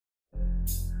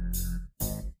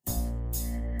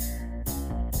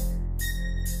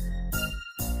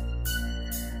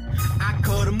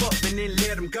and then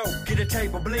let them go. Get a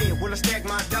table blend, when I stack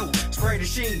my dough. Spray the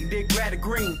sheen, then grab the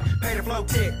green. Pay the flow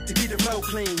tech to keep the flow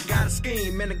clean. Got a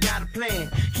scheme and I got a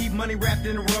plan. Keep money wrapped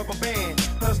in a rubber band.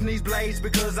 Hustle these blades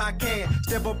because I can.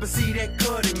 Step up and see that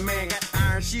cutting, man. Got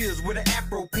iron shields with an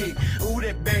afro pick. Ooh,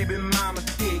 that baby mama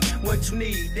thick. What you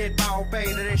need, that ball fade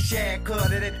or that shag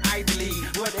cut or that Ivy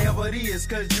League. Whatever it is,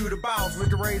 cause you the boss.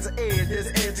 With the razor edge, there's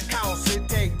edge to cost. It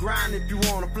take grind if you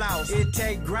wanna floss. It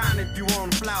take grind if you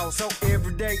wanna floss. So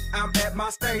every day I'm at my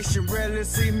station. Rarely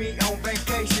see me on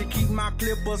vacation. Keep my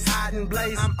clippers hot and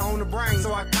blaze. I'm on the brain,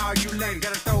 so I call you later.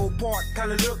 Gotta throw a part,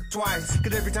 kinda look twice.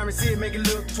 Cause every time you see it, make it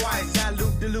look twice. Got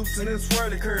loop the loops and them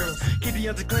swirly curls. Keep the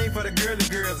ends clean for the girly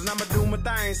girls. And I'ma do my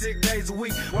thing 6 days a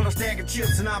week. While I'm stacking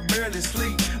chips and I barely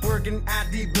sleep. Working out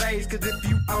these blades, cause if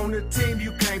you on the team,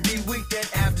 you can't be weak. That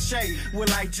aftershave will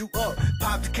light you up.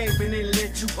 Pop the cape and then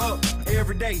let you up.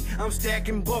 Every day I'm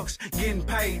stacking bucks, getting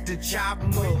paid to chop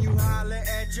them up. When you holler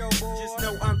at your boy, just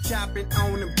know I'm chopping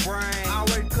on the brain.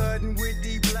 Always cutting with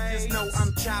these blades, just know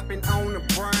I'm chopping on the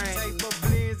brain. Taper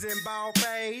blends and ball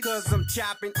fade, cause I'm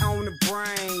chopping on the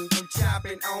brain. I'm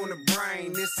chopping on the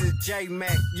brain. This is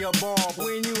J-Mac, your barber.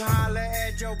 When you holler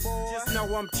at your boy, just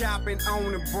know I'm chopping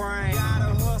on the brain.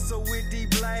 Gotta hustle with these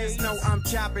blades, just know I'm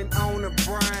chopping on the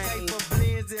brain. Taper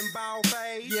blends and ball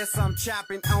fade, yes, I'm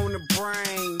chopping on the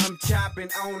brain. I'm chopping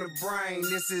on the brain.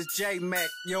 This is J-Mac,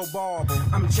 your barber.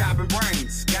 I'm chopping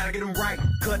brains, gotta get them right.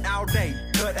 Cut all day,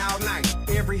 cut all night.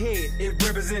 Every head, it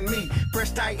represent me.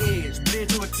 Fresh tight edge, blend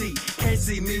to a T. Can't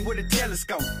see me with a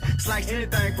telescope. Slice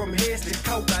anything from heads to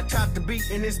coat. I chop the beat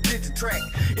and then split the track.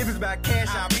 If it's about cash,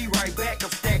 I'll be right back. I'm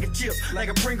stacking chips like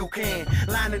a Pringle can.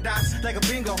 Line the dots like a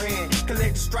bingo hand.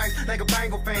 Collect the stripes like a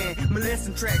Bangle fan.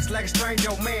 Molesting tracks like a strange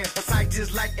old man. A sight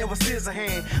just like Edward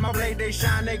Scissorhand. My blade, they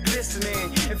shine, they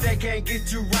glistening. If they can't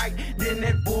get you right, then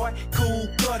that boy, cool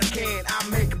cutter can. I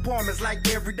make appointments like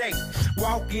every day.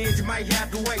 Walk in, you might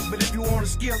have to wait. But if you wanna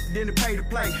skip, then it pay to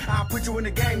play. I'll put you in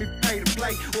the game if you pay to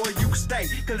play. Or you can stay,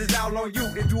 cause it's all on you.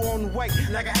 If you on the wait,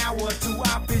 like an hour or two,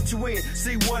 I'll fit you in.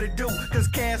 See what it do, cause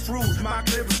cash rules. My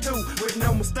clippers too, with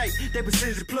no mistake. They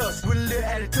precision plus, with a little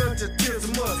added touch, just tips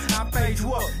a must. I'll fade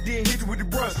you up, then hit you with the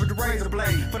brush, with the razor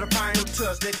blade. For the final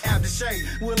touch, that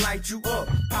aftershave will light you up.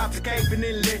 Pop the cape and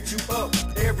then let you up.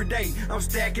 Every day, I'm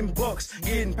stacking bucks,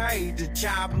 getting paid to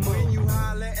chop 'em up. When you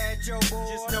holler at your boy,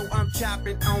 just know I'm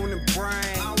chopping on the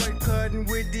brain. Always cutting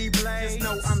with these blades, just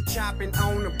know I'm chopping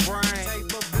on the brain.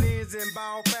 Taper blends and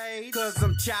ball fade, cause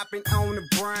I'm chopping on the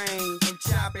brain. I'm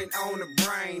chopping on the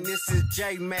brain. This is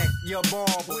J-Mac, your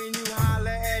barber. When you holler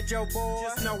at your boy,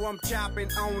 just know I'm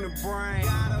chopping on the brain.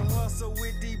 Gotta hustle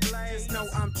with these blades, just know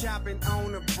I'm chopping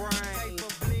on the brain.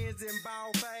 Taper blends and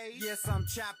ball fade, yes, I'm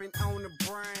chopping on the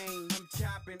brain. I'm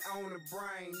chopping on the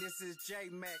brain. This is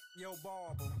J-Mac, your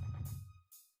barber.